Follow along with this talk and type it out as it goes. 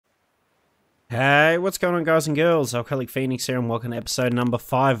Hey, what's going on, guys and girls? Alcoholic Phoenix here, and welcome to episode number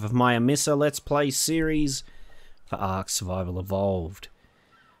 5 of my Amissa Let's Play series for ARK Survival Evolved.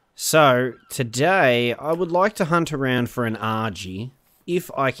 So, today, I would like to hunt around for an Argy,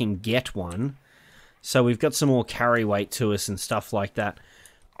 if I can get one. So we've got some more carry weight to us and stuff like that.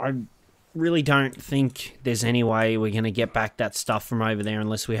 I really don't think there's any way we're going to get back that stuff from over there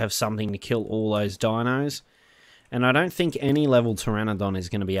unless we have something to kill all those dinos. And I don't think any level Pteranodon is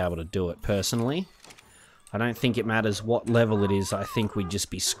going to be able to do it, personally. I don't think it matters what level it is, I think we'd just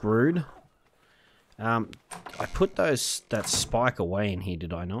be screwed. I put that spike away in here,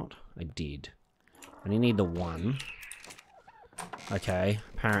 did I not? I did. I only need the 1. Okay,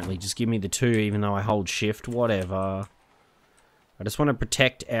 apparently just give me the 2 even though I hold shift, whatever. I just want to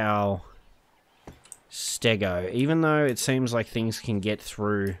protect our stego, even though it seems like things can get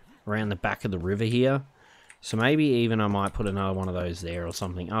through around the back of the river here. So maybe even I might put another one of those there or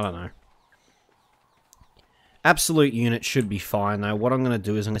something. I don't know. Absolute unit should be fine though. What I'm going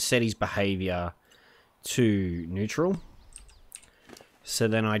to do is I'm going to set his behavior to neutral. So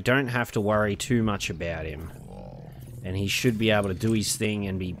then I don't have to worry too much about him. And he should be able to do his thing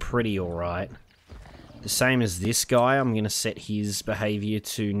and be pretty alright. The same as this guy. I'm going to set his behavior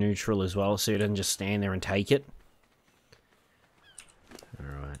to neutral as well. So he doesn't just stand there and take it.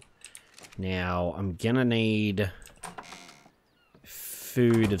 Alright. Now, I'm gonna need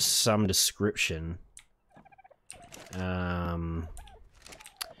food of some description.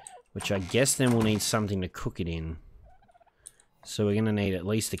 Which I guess then we'll need something to cook it in. So we're gonna need at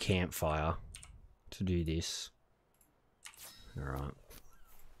least a campfire to do this. Alright.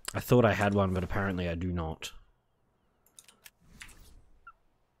 I thought I had one, but apparently I do not.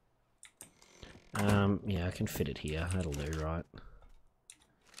 Yeah, I can fit it here. That'll do, right?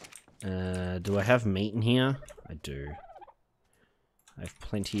 Do I have meat in here? I do. I have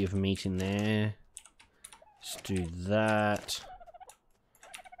plenty of meat in there. Let's do that.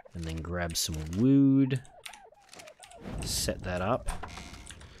 And then grab some wood. Set that up.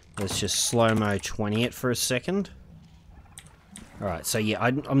 Let's just slow-mo 20 it for a second. Alright, so yeah,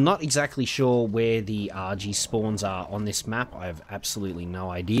 I'm not exactly sure where the RG spawns are on this map. I have absolutely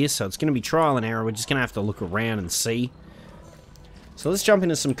no idea, so it's going to be trial and error. We're just going to have to look around and see. So let's jump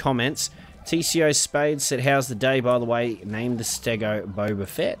into some comments. TCO Spade said, how's the day, by the way? Named the stego Boba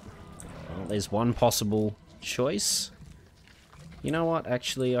Fett. Well, there's one possible choice. You know what?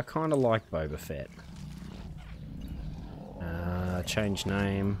 Actually, I kind of like Boba Fett. Change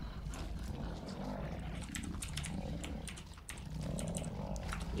name.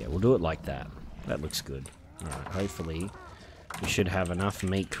 Yeah, we'll do it like that. That looks good. Alright, hopefully we should have enough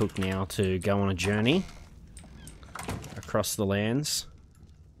meat cooked now to go on a journey across the lands,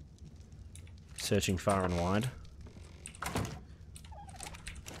 searching far and wide.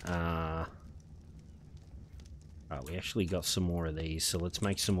 Right, we actually got some more of these, so let's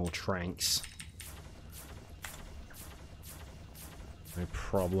make some more tranks. No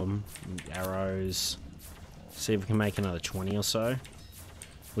problem. Arrows. See if we can make another 20 or so.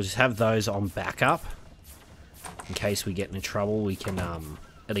 We'll just have those on backup. In case we get into trouble, we can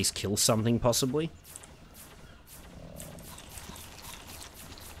at least kill something, possibly.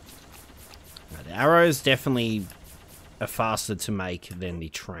 The arrows definitely are faster to make than the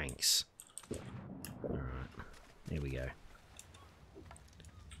tranks. Alright, there we go.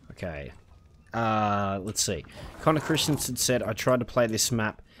 Okay. Let's see. Connor Christensen said, I tried to play this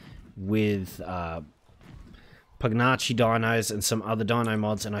map with Pugnachi dinos and some other dino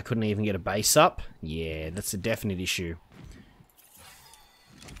mods and I couldn't even get a base up. Yeah, that's a definite issue.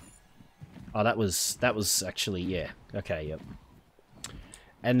 Oh, that was actually, yeah. Okay, yep.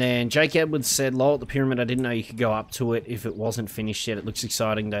 And then Jake Edwards said, lol, at the pyramid, I didn't know you could go up to it if it wasn't finished yet. It looks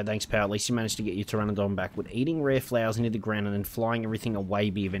exciting though, thanks pal. At least you managed to get your Pteranodon back. Would eating rare flowers into the ground and then flying everything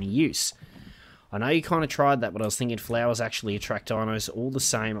away be of any use? I know you kind of tried that, but I was thinking flowers actually attract dinos. All the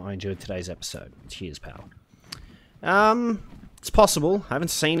same, I enjoyed today's episode. Cheers, pal. It's possible. I haven't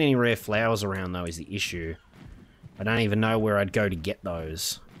seen any rare flowers around though, is the issue. I don't even know where I'd go to get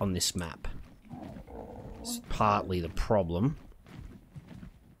those on this map. It's partly the problem.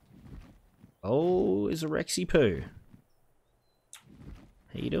 Oh, is a Rexy Poo.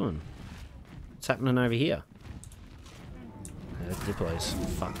 How you doing? What's happening over here? That Diplo's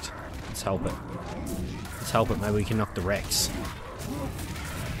fucked. Let's help it. Let's help it. Maybe we can knock the Rex.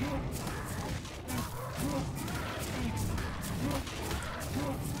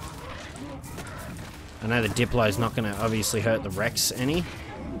 I know the Diplo's not going to obviously hurt the Rex any.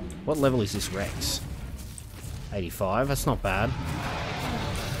 What level is this Rex? 85. That's not bad.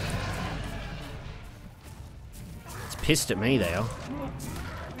 It's pissed at me there.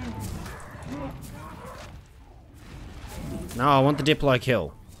 No, I want the Diplo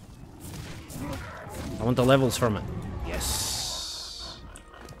kill. I want the levels from it. Yes.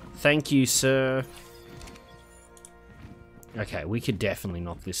 Thank you, sir. Okay, we could definitely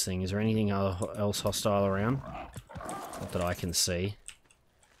knock this thing. Is there anything else hostile around? Not that I can see.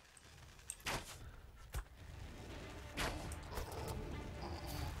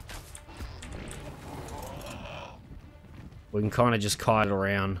 We can kind of just kite it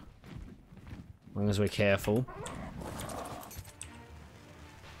around. As long as we're careful.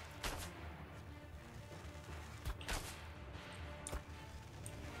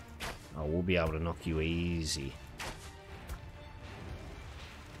 Oh, we'll be able to knock you easy.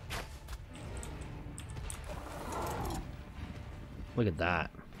 Look at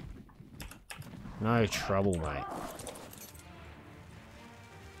that. No trouble, mate.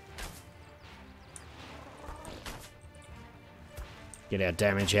 Get our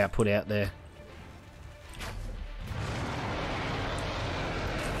damage output out there.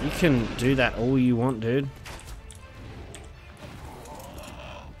 You can do that all you want, dude.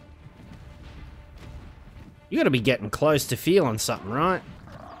 You gotta be getting close to feeling something, right?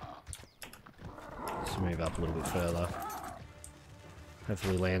 Let's move up a little bit further.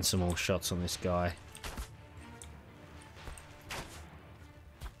 Hopefully land some more shots on this guy.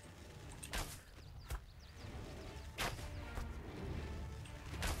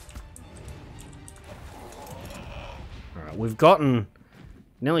 Alright, we've gotten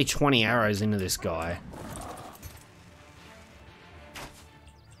nearly 20 arrows into this guy.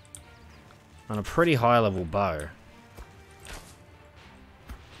 On a pretty high level bow.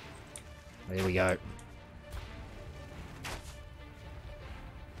 There we go.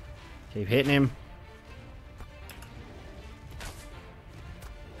 Keep hitting him.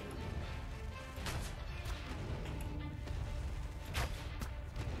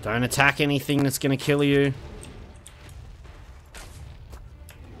 Don't attack anything that's going to kill you.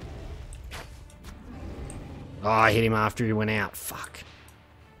 Oh, I hit him after he went out. Fuck.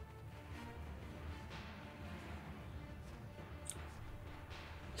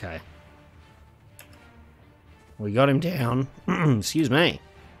 Okay. We got him down. Excuse me.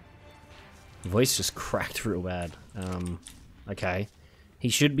 My voice just cracked real bad. Okay. He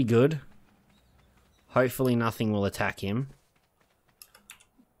should be good. Hopefully nothing will attack him.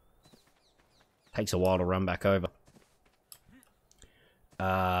 Takes a while to run back over.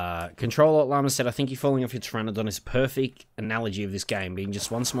 Control Alt Llama said, I think you falling off your Pteranodon is a perfect analogy of this game, being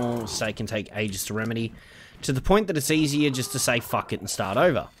just one small mistake can take ages to remedy, to the point that it's easier just to say fuck it and start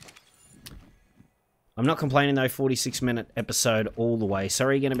over. I'm not complaining though, 46-minute episode all the way.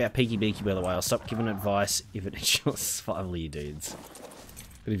 Sorry again about Peaky Beaky, by the way. I'll stop giving advice if it ensures survival, you dudes.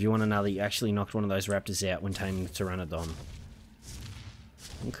 But if you want to know that you actually knocked one of those raptors out when taming the Pteranodon.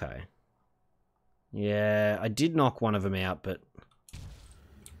 Okay. Yeah, I did knock one of them out, but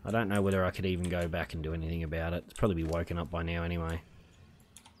I don't know whether I could even go back and do anything about it. It's probably be woken up by now anyway,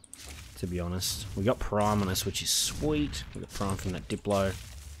 to be honest. We got Prime on us, which is sweet. We got Prime from that Diplo.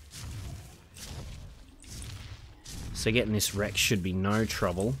 So getting this Rex should be no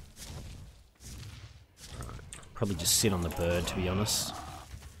trouble. Right. Probably just sit on the bird, to be honest.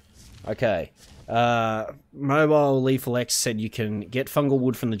 Okay. Mobile Lethal X said you can get fungal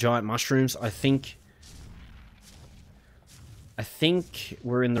wood from the giant mushrooms. I think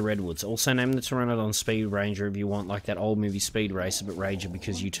we're in the Redwoods. Also name the Pteranodon Speed Ranger if you want, like that old movie Speed Racer, but Ranger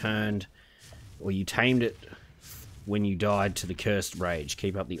because you turned, or you tamed it when you died to the cursed rage.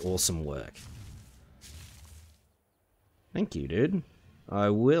 Keep up the awesome work. Thank you, dude. I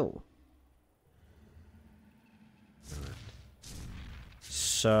will. Right.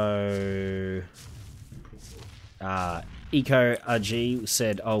 So, Eco RG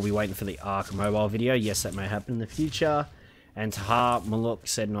said, "I'll be waiting for the ARK mobile video." Yes, that may happen in the future. And Taha Maluk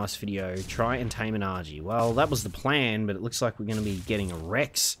said, "Nice video. Try and tame an Argy." Well, that was the plan, but it looks like we're going to be getting a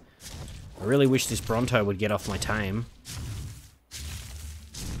Rex. I really wish this Bronto would get off my tame.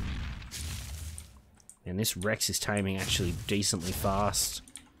 And this Rex is taming actually decently fast.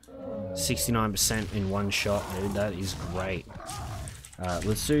 69% in one shot, dude. That is great.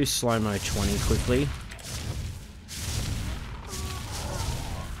 Let's do slow-mo 20 quickly.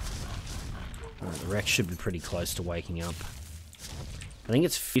 The Rex should be pretty close to waking up. I think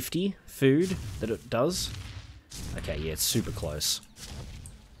it's 50 food that it does. Okay, yeah, it's super close.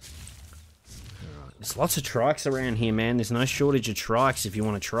 Alright, there's lots of trikes around here, man. There's no shortage of trikes if you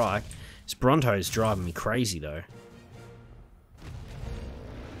want a trike. This Bronto's driving me crazy, though.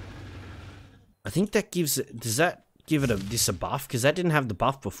 I think that gives it... Does that give it this a buff? Because that didn't have the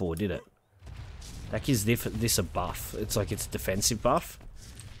buff before, did it? That gives this a buff. It's like its defensive buff.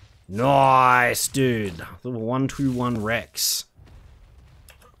 Nice, dude. Little 121 Rex.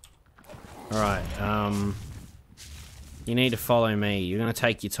 Alright, you need to follow me. You're going to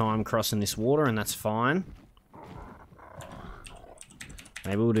take your time crossing this water, and that's fine.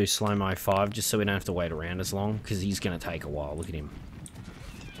 Maybe we'll do slow-mo 5, just so we don't have to wait around as long, because he's going to take a while. Look at him.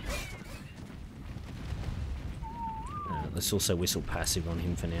 Let's also whistle passive on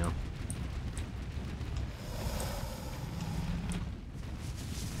him for now.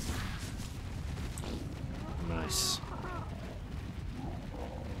 Nice.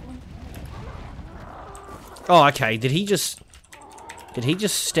 Oh, okay. Did he just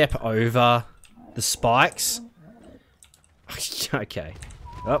step over the spikes? Okay.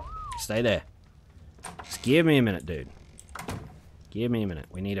 Oh, stay there. Just give me a minute, dude. Give me a minute.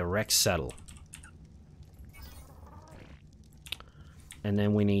 We need a Rex saddle. And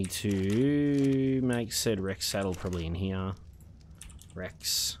then we need to make said Rex saddle probably in here.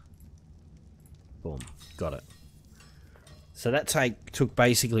 Rex. Boom. Got it. So that took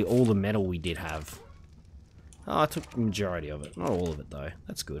basically all the metal we did have. Oh, I took the majority of it. Not all of it, though.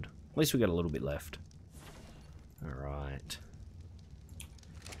 That's good. At least we got a little bit left. Alright.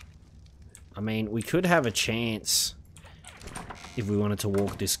 I mean, we could have a chance if we wanted to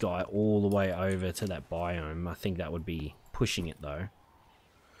walk this guy all the way over to that biome. I think that would be pushing it, though.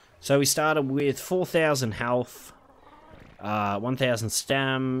 So we started with 4,000 health, 1,000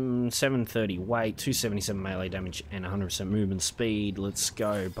 stam, 730 weight, 277 melee damage, and 100% movement speed. Let's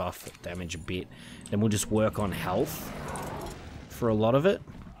go buff damage a bit. Then we'll just work on health for a lot of it.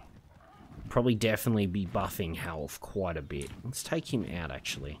 Probably definitely be buffing health quite a bit. Let's take him out,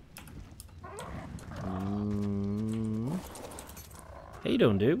 actually. How you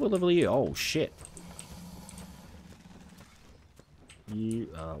doing, dude? What level are you? Oh, shit. You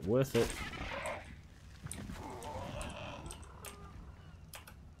are worth it.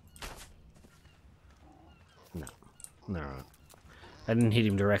 No. Alright. I didn't hit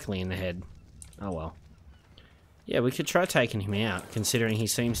him directly in the head. Oh well. Yeah, we could try taking him out, considering he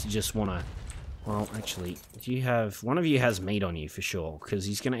seems to just want to... Well, actually, do you have... One of you has meat on you, for sure, because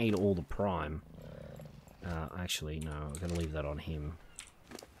he's going to eat all the prime. Actually, no, I'm going to leave that on him.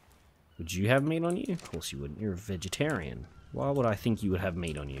 Would you have meat on you? Of course you wouldn't. You're a vegetarian. Why would I think you would have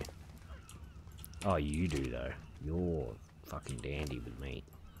meat on you? Oh, you do, though. You're fucking dandy with meat.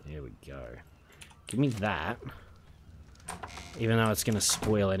 There we go. Give me that. Even though it's going to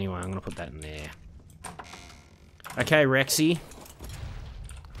spoil anyway, I'm going to put that in there. Okay, Rexy.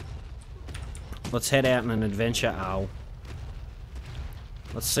 Let's head out on an adventure, owl.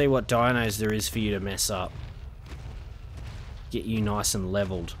 Let's see what dinos there is for you to mess up. Get you nice and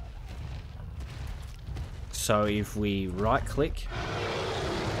leveled. So if we right click,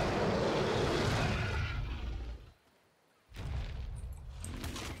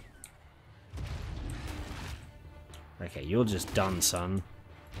 okay, you're just done, son.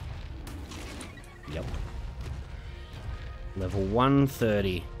 Yep. Level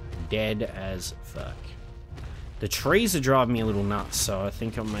 130, dead as fuck. The trees are driving me a little nuts, so I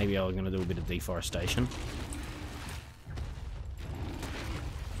think maybe I'm going to do a bit of deforestation.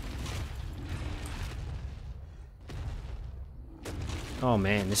 Oh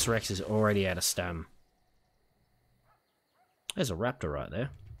man, this Rex is already out of stam. There's a raptor right there.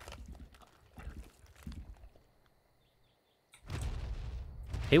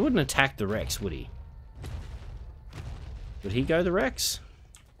 He wouldn't attack the Rex, would he? Would he go the Rex?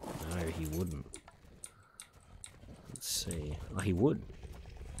 No, he wouldn't. Let's see. Oh, he would.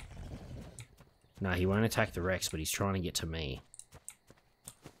 No, he won't attack the Rex, but he's trying to get to me.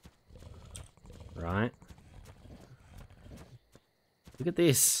 Right? Look at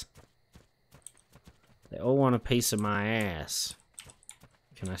this. They all want a piece of my ass.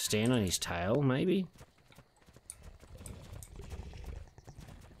 Can I stand on his tail, maybe?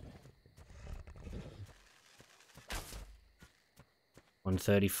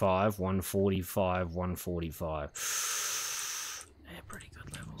 $135, $145, $145. They're pretty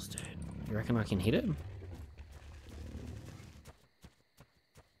good levels, dude. You reckon I can hit him?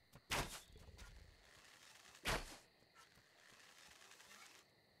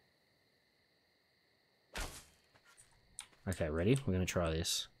 Okay, ready? We're gonna try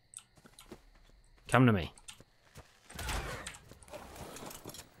this. Come to me.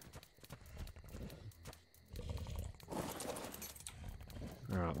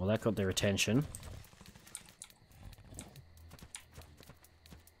 Alright, well that got their attention.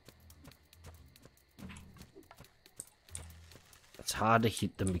 It's hard to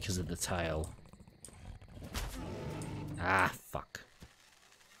hit them because of the tail. Ah, fuck.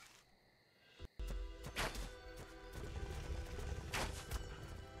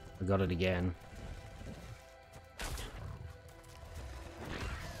 I got it again.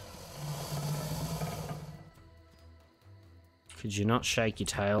 Could you not shake your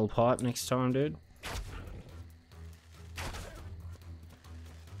tailpipe next time, dude?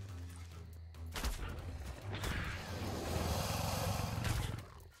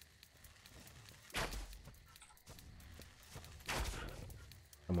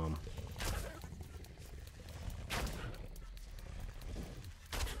 Come on.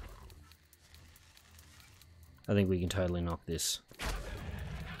 I think we can totally knock this.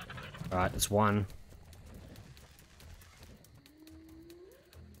 Alright, it's one.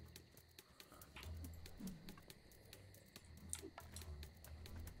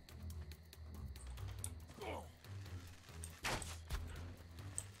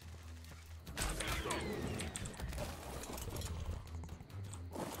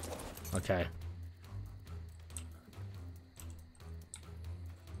 Okay.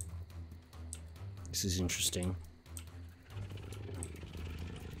 This is interesting.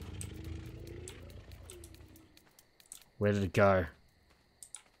 Where did it go?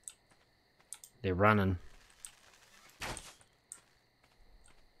 They're running.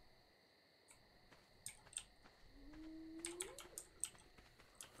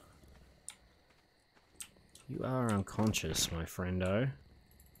 You are unconscious, my friendo.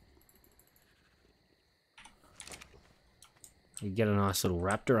 You get a nice little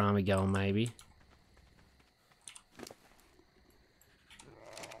raptor army going, maybe.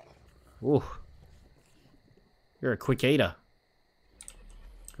 Ooh. You're a quick eater.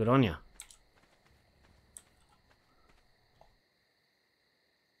 Good on you.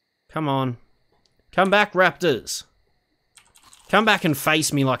 Come on. Come back, raptors. Come back and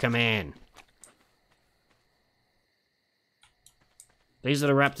face me like a man. These are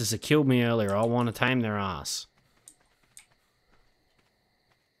the raptors that killed me earlier. I want to tame their ass.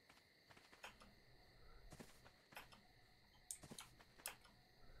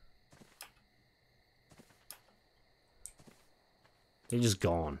 They're just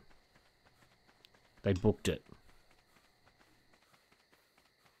gone. They booked it.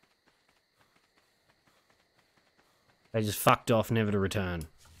 They just fucked off, never to return.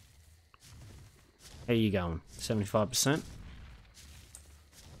 How you going? 75%?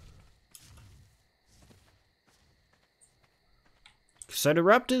 So do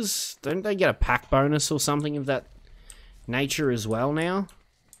raptors, don't they get a pack bonus or something of that nature as well now?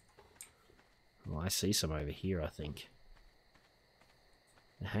 Well, I see some over here, I think.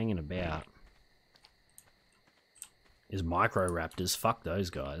 They're hanging about. There's micro raptors. Fuck those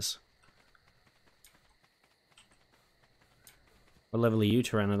guys. What level are you,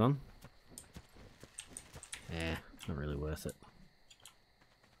 Pteranodon? Eh, not really worth it.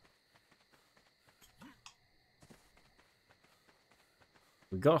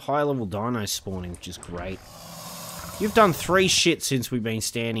 We've got high level dinos spawning, which is great. You've done 3 shit since we've been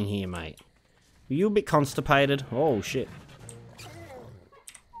standing here, mate. Are you a bit constipated? Oh, shit.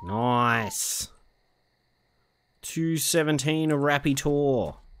 Nice. 217 a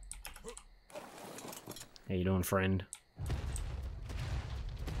Raptor. How you doing, friend?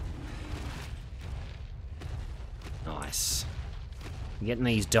 Nice. I'm getting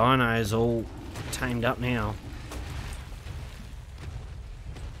these dinos all tamed up now.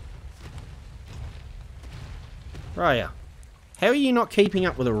 Right, how are you not keeping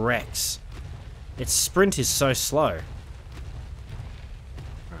up with a Rex? Its sprint is so slow.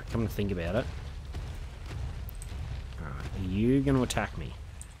 Alright, come to think about it. Alright, are you going to attack me?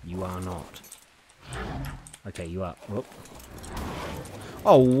 You are not. Okay, you are. Whoop.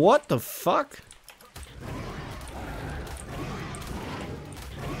 Oh, what the fuck?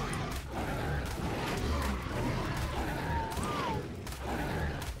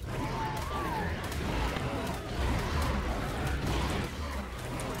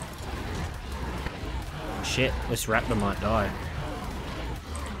 Shit, this raptor might die.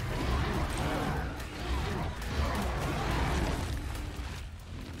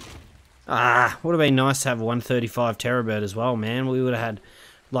 Ah, would have been nice to have a 135 Terrorbird as well, man. We would have had,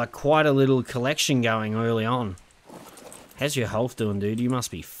 like, quite a little collection going early on. How's your health doing, dude? You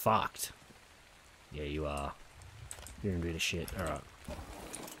must be fucked. Yeah, you are. You're in a bit of shit. Alright.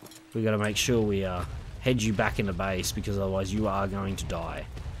 We gotta make sure we, head you back into base, because otherwise you are going to die.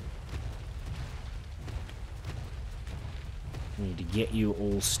 I need to get you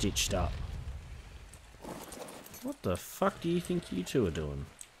all stitched up. What the fuck do you think you two are doing?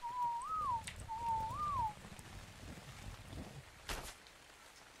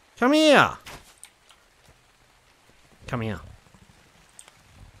 Come here! Come here.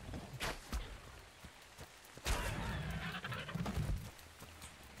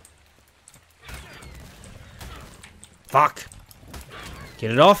 Fuck!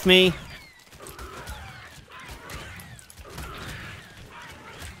 Get it off me!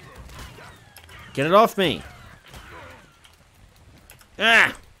 Get it off me!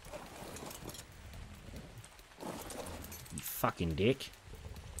 Ah! You fucking dick.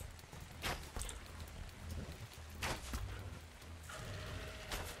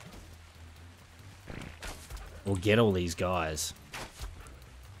 We'll get all these guys.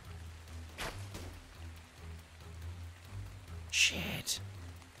 Shit.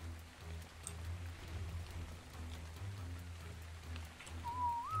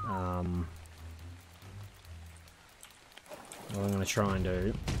 What I'm going to try and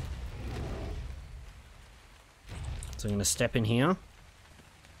do. So I'm going to step in here.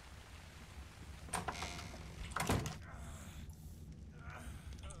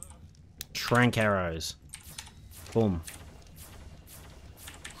 Trank arrows. Boom.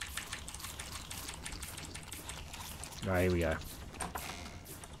 Alright, here we go.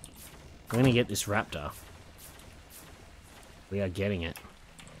 We're gonna get this raptor. We are getting it.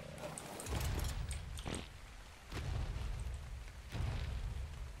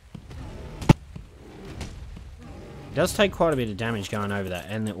 It does take quite a bit of damage going over that,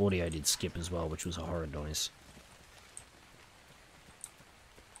 and the audio did skip as well, which was a horrid noise.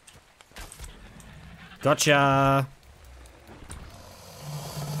 Gotcha!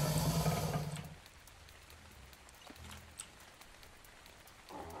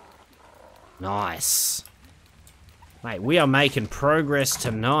 Nice. Mate, we are making progress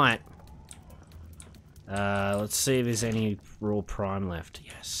tonight. Let's see if there's any raw prime left.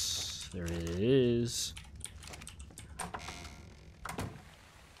 Yes, there it is.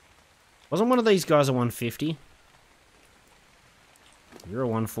 Wasn't one of these guys a 150? You're a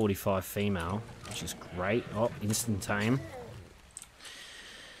 145 female, which is great. Oh, instant tame.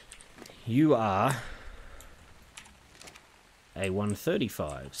 You are a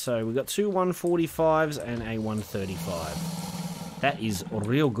 135. So we've got two 145s and a 135. That is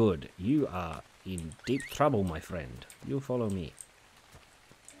real good. You are in deep trouble, my friend. You follow me.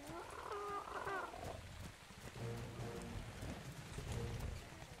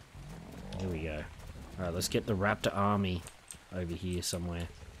 There we go. Alright, let's get the raptor army over here somewhere.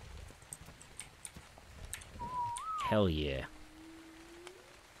 Hell yeah.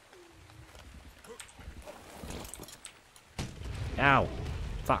 Ow.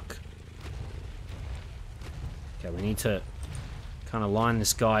 Fuck. Okay, we need to kind of line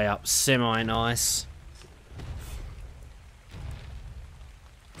this guy up semi-nice.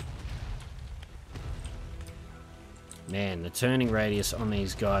 Man, the turning radius on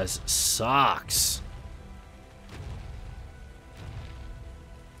these guys sucks.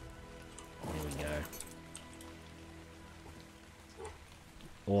 There we go.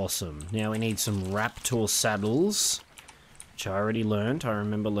 Awesome. Now we need some raptor saddles, which I already learned. I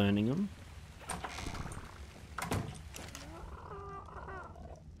remember learning them.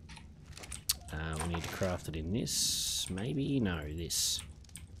 We need to craft it in this. Maybe? No, this.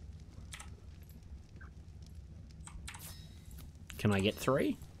 Can I get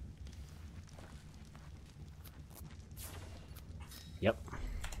 3? Yep.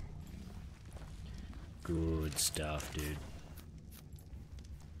 Good stuff, dude.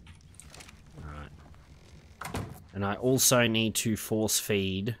 Alright. And I also need to force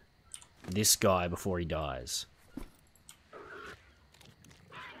feed this guy before he dies.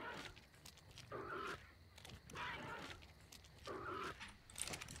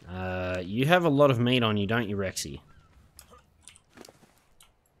 You have a lot of meat on you, don't you, Rexy?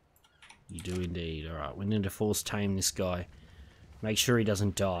 You do indeed. Alright, we need to force tame this guy. Make sure he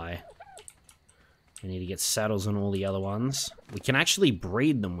doesn't die. We need to get saddles on all the other ones. We can actually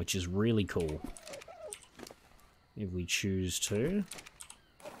breed them, which is really cool. If we choose to.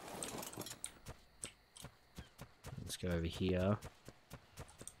 Let's go over here.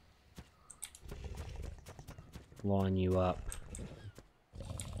 Line you up.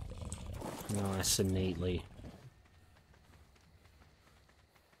 Nice and neatly.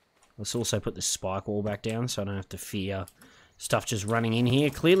 Let's also put the spike wall back down so I don't have to fear stuff just running in here.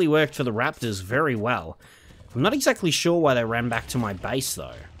 Clearly worked for the raptors very well. I'm not exactly sure why they ran back to my base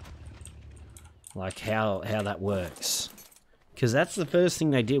though. Like how that works. Because that's the first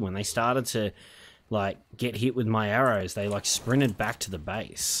thing they did when they started to like get hit with my arrows. They like sprinted back to the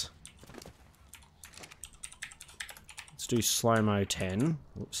base. Let's do slow-mo 10.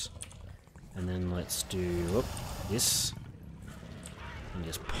 Whoops. And then let's do this. And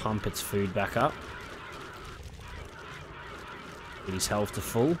just pump its food back up. Get his health to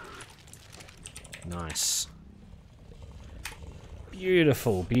full. Nice.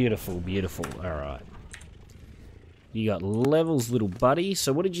 Beautiful, beautiful, beautiful. Alright. You got levels, little buddy.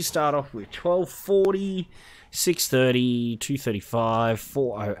 So what did you start off with? 1240, 630, 235,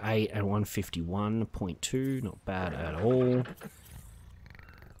 408, and 151.2. Not bad at all.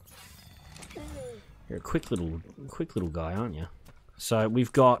 You're a quick little guy, aren't you? So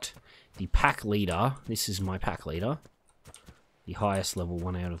we've got the pack leader. This is my pack leader. The highest level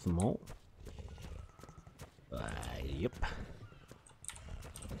one out of them all. Yep.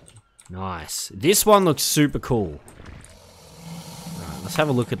 Nice. This one looks super cool. Alright, let's have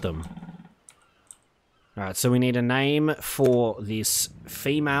a look at them. Alright, so we need a name for this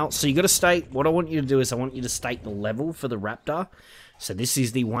female. So you got to state, what I want you to do is I want you to state the level for the raptor. So this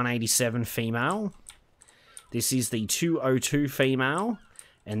is the 187 female. This is the 202 female.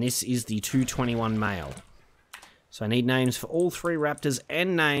 And this is the 221 male. So I need names for all three raptors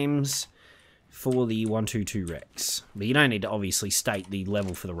and names for the 122 Rex. But you don't need to obviously state the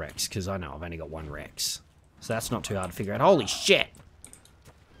level for the Rex, because I know I've only got one Rex. So that's not too hard to figure out. Holy shit!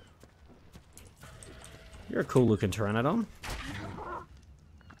 You're a cool looking Pteranodon.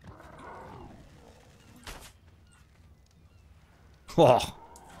 Oh!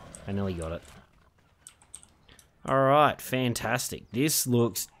 I nearly got it. Alright, fantastic. This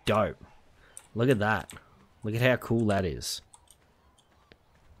looks dope. Look at that. Look at how cool that is.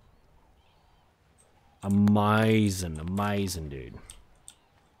 Amazing, amazing, dude.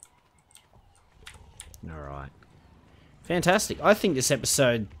 Alright. Fantastic. I think this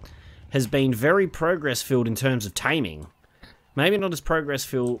episode has been very progress-filled in terms of taming. Maybe not as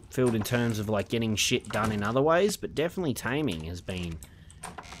progress-filled in terms of, like, getting shit done in other ways, but definitely taming has been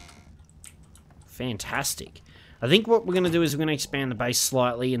fantastic. I think what we're going to do is we're going to expand the base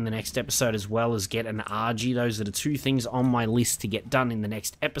slightly in the next episode, as well as get an RG. Those are the two things on my list to get done in the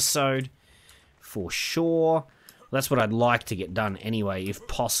next episode. For sure. That's what I'd like to get done anyway, if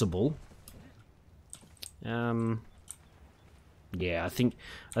possible. Yeah, I think,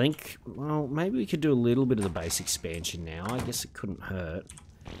 well, maybe we could do a little bit of the base expansion now. I guess it couldn't hurt.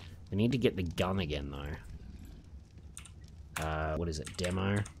 We need to get the gun again, though. What is it?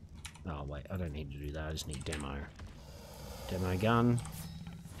 Demo? Oh, wait, I don't need to do that. I just need demo. Demo gun.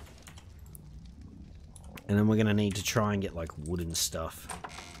 And then we're going to need to try and get, like, wooden stuff.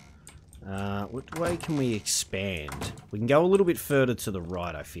 What way can we expand? We can go a little bit further to the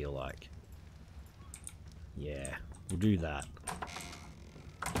right, I feel like. Yeah, we'll do that.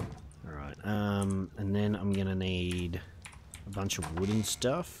 Alright, and then I'm gonna need a bunch of wooden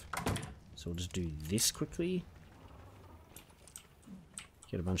stuff. So we'll just do this quickly.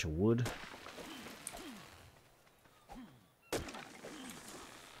 Get a bunch of wood.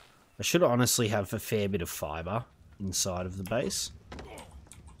 I should honestly have a fair bit of fiber inside of the base.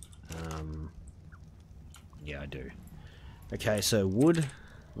 Yeah, I do. Okay, so wood.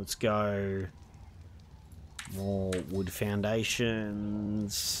 Let's go. More wood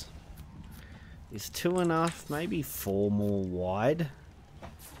foundations. Is 2 enough? Maybe 4 more wide.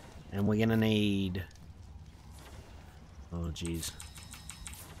 And we're gonna need... oh, jeez.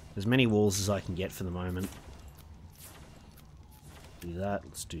 As many walls as I can get for the moment. Do that.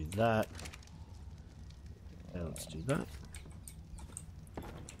 Let's do that. Yeah, let's do that.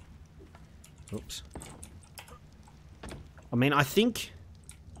 Oops. I mean, I think...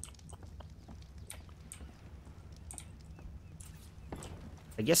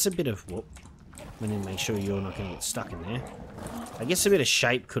 I guess a bit of... whoop. We need to make sure you're not going to get stuck in there. I guess a bit of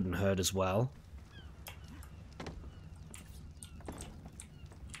shape couldn't hurt as well.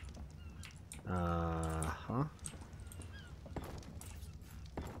 Uh-huh.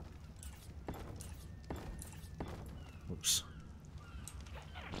 Oops.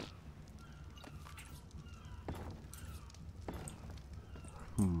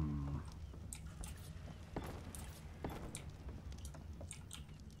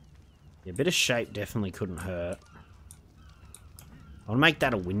 Yeah, a bit of shape definitely couldn't hurt. I'll make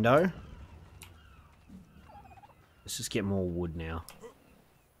that a window. Let's just get more wood now.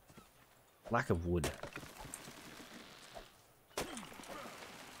 Lack of wood.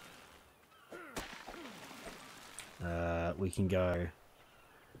 We can go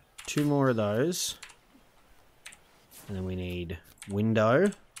 2 more of those. And then we need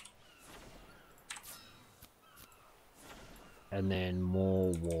window. And then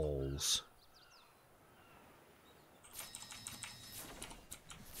more walls.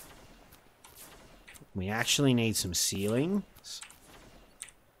 We actually need some ceilings.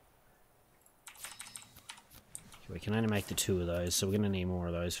 We can only make the 2 of those, so we're going to need more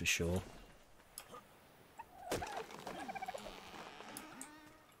of those for sure.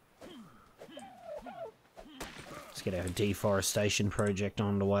 Let's get our deforestation project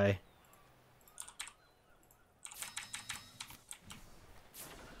on the way.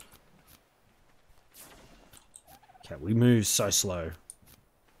 Okay, we move so slow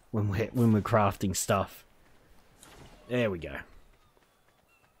when we're crafting stuff. There we go.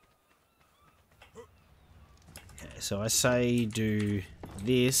 Okay, so I say do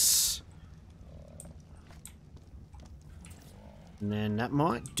this. And then that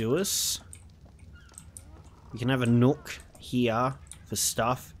might do us. We can have a nook here for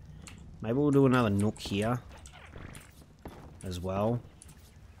stuff. Maybe we'll do another nook here as well.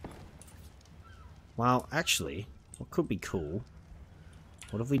 Well, actually, what could be cool?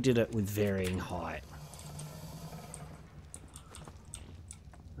 What if we did it with varying height?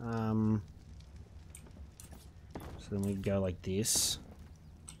 So then we'd go like this.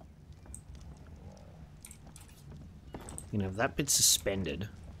 You know, if that bit's suspended.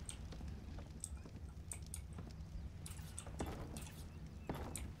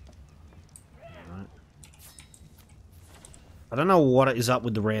 Right. I don't know what is up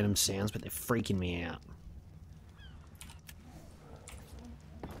with the random sounds, but they're freaking me out.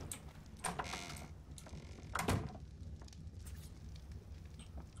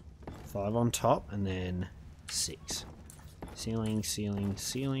 Five on top, and then 6. Ceiling, ceiling,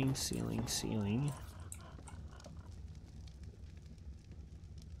 ceiling, ceiling, ceiling.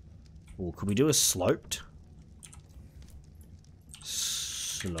 Ooh, could we do a sloped?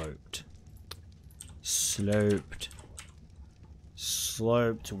 Sloped. Sloped.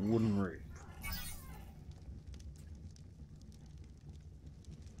 Sloped wooden roof.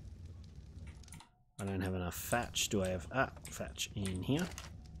 I don't have enough thatch. Do I have thatch in here?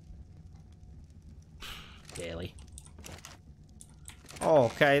 Barely. Oh,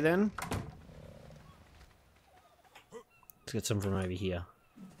 okay then. Let's get some from over here.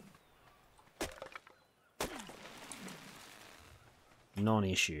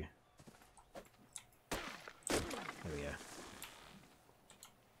 Non-issue. There we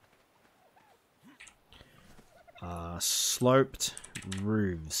go. Sloped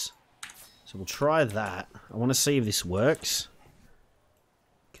roofs. So we'll try that. I want to see if this works.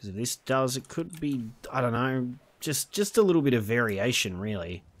 Because if this does, it could be, I don't know, just a little bit of variation,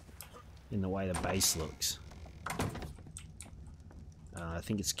 really, in the way the base looks. I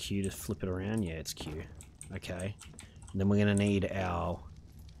think it's Q to flip it around. Yeah, it's Q. Okay. And then we're going to need our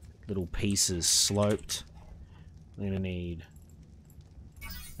little pieces sloped. We're going to need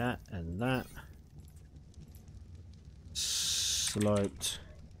that and that. Sloped.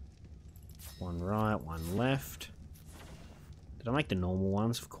 One right, one left. Did I make the normal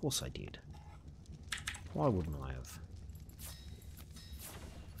ones? Of course I did. Why wouldn't I have?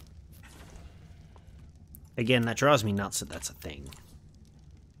 Again, that drives me nuts that that's a thing.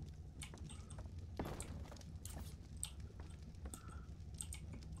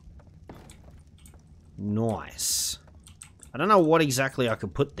 Nice. I don't know what exactly I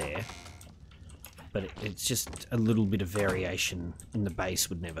could put there, but it's just a little bit of variation in the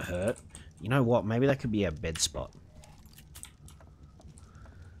base would never hurt. You know what? Maybe that could be our bed spot.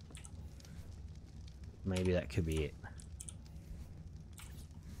 Maybe that could be it.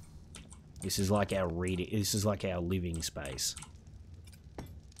 This is like our reading. This is like our living space.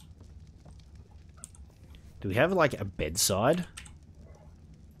 Do we have like a bedside?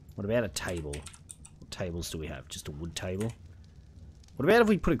 What about a table? What tables do we have? Just a wood table? What about if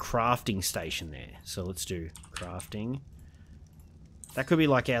we put a crafting station there? So let's do crafting. That could be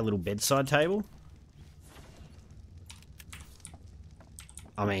like our little bedside table.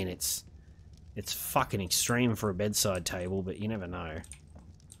 I mean, it's fucking extreme for a bedside table, but you never know.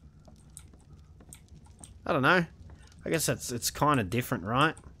 I don't know. I guess it's kind of different,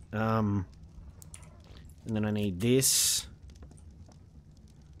 right? And then I need this.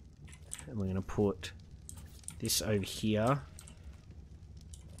 And we're going to put this over here.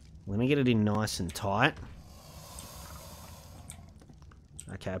 We're going to get it in nice and tight.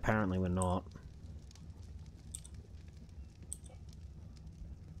 Okay, apparently we're not.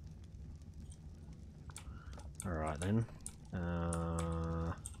 Alright then.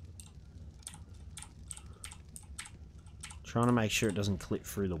 Trying to make sure it doesn't clip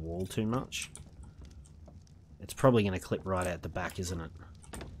through the wall too much. It's probably going to clip right out the back, isn't it?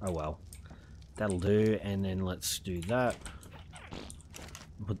 Oh well. That'll do, and then let's do that.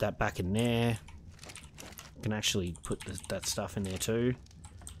 Put that back in there. You can actually put that stuff in there too.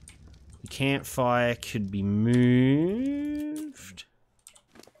 The campfire could be moved.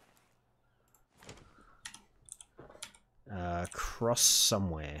 Cross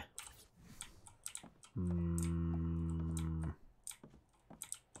somewhere. We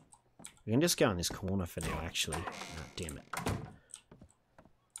can just go in this corner for now, actually. Oh, damn it.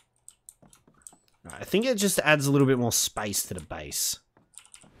 I think it just adds a little bit more space to the base.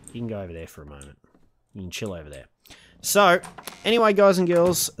 You can go over there for a moment. You can chill over there. So, anyway, guys and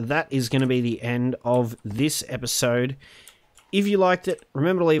girls, that is going to be the end of this episode. If you liked it,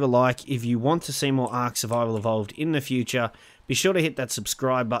 remember to leave a like. If you want to see more ARK Survival Evolved in the future, be sure to hit that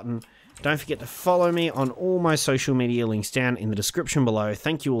subscribe button. Don't forget to follow me on all my social media links down in the description below.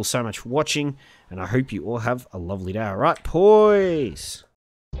 Thank you all so much for watching, and I hope you all have a lovely day. Alright, peace!